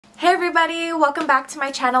Hey everybody, welcome back to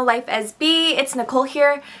my channel Life as B. It's Nicole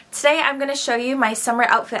here. Today I'm going to show you my summer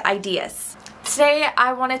outfit ideas. Today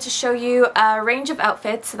I wanted to show you a range of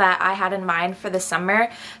outfits that I had in mind for the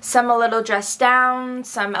summer. Some a little dressed down,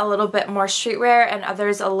 some a little bit more streetwear, and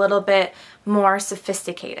others a little bit more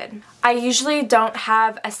sophisticated. I usually don't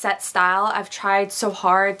have a set style. I've tried so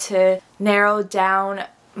hard to narrow down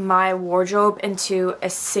my wardrobe into a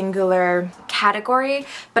singular category,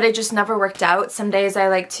 but it just never worked out. Some days I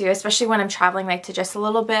like to, especially when I'm traveling, like to dress a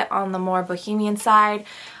little bit on the more bohemian side.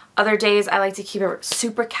 Other days I like to keep it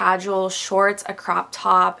super casual, shorts, a crop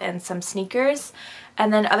top, and some sneakers.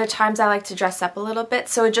 And then other times I like to dress up a little bit,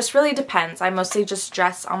 so it just really depends. I mostly just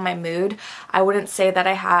dress on my mood. I wouldn't say that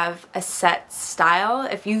I have a set style.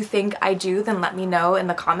 If you think I do, then let me know in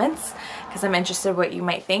the comments, because I'm interested what you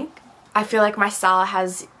might think. I feel like my style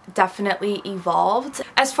has definitely evolved.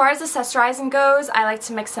 As far as accessorizing goes, I like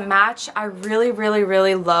to mix and match. I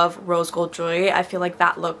really love rose gold jewelry. I feel like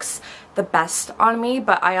that looks the best on me,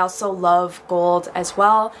 but I also love gold as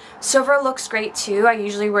well. Silver looks great too. I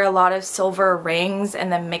usually wear a lot of silver rings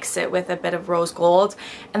and then mix it with a bit of rose gold.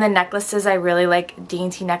 And then necklaces, I really like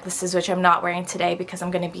dainty necklaces, which I'm not wearing today because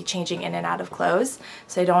I'm going to be changing in and out of clothes,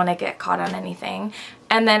 so I don't want to get caught on anything.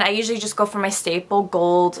 And then I usually just go for my staple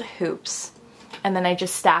gold hoops, and then I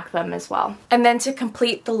just stack them as well. And then to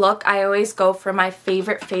complete the look, I always go for my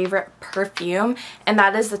favorite perfume, and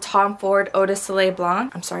that is the Tom Ford Eau de Soleil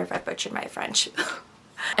Blanc. I'm sorry if I butchered my French.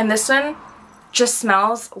 And this one just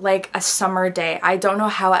smells like a summer day. I don't know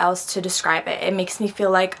how else to describe it. It makes me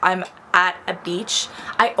feel like I'm at a beach.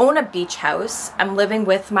 I own a beach house. I'm living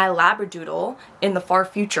with my Labradoodle in the far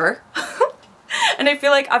future. And I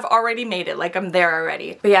feel like I've already made it, like I'm there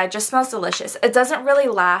already. But yeah, it just smells delicious. It doesn't really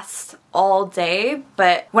last all day,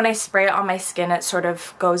 but when I spray it on my skin, it sort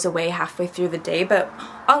of goes away halfway through the day. But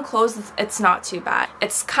on clothes, it's not too bad.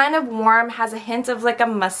 It's kind of warm, has a hint of like a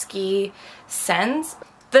musky scent.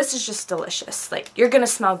 This is just delicious. Like, you're gonna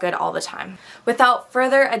smell good all the time. Without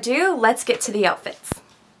further ado, let's get to the outfits.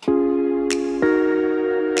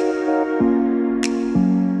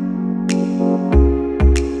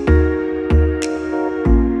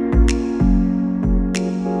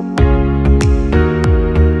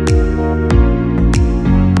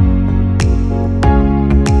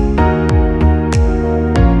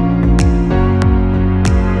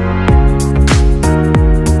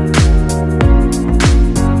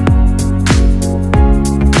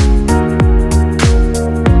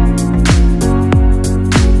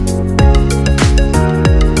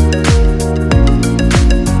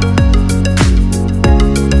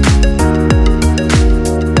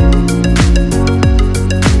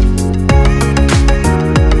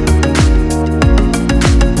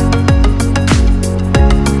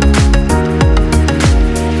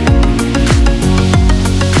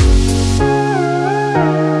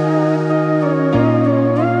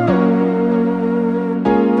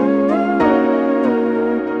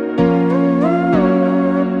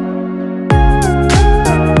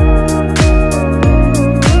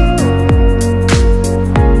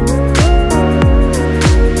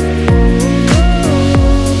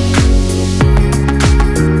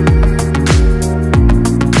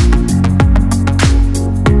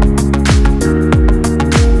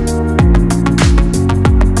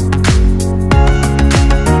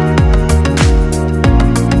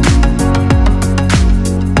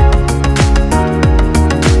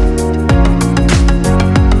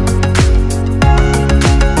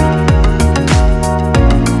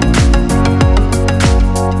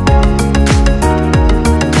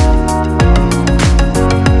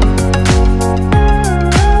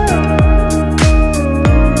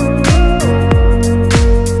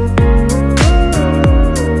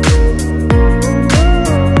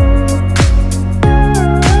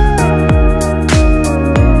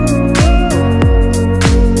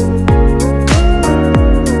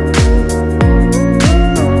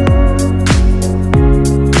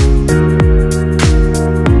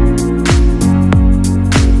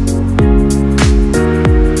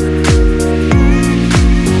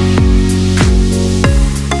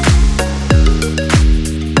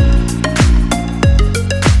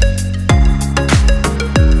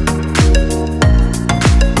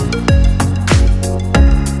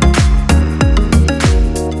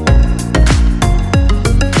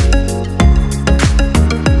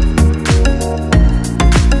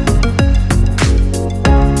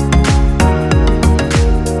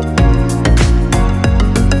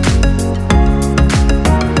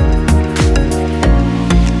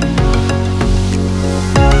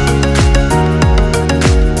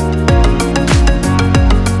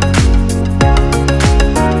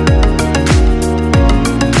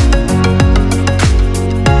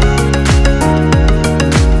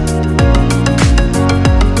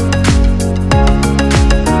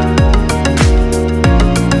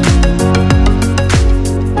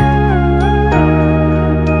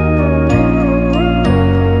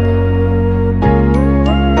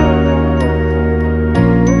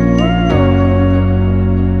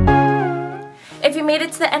 made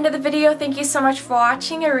it to the end of the video, thank you so much for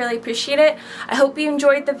watching. I really appreciate it. I hope you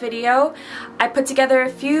enjoyed the video. I put together a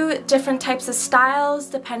few different types of styles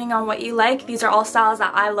depending on what you like. These are all styles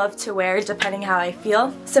that I love to wear depending how I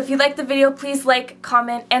feel. So if you like the video, please like,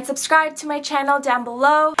 comment, and subscribe to my channel down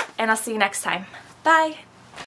below, and I'll see you next time. Bye!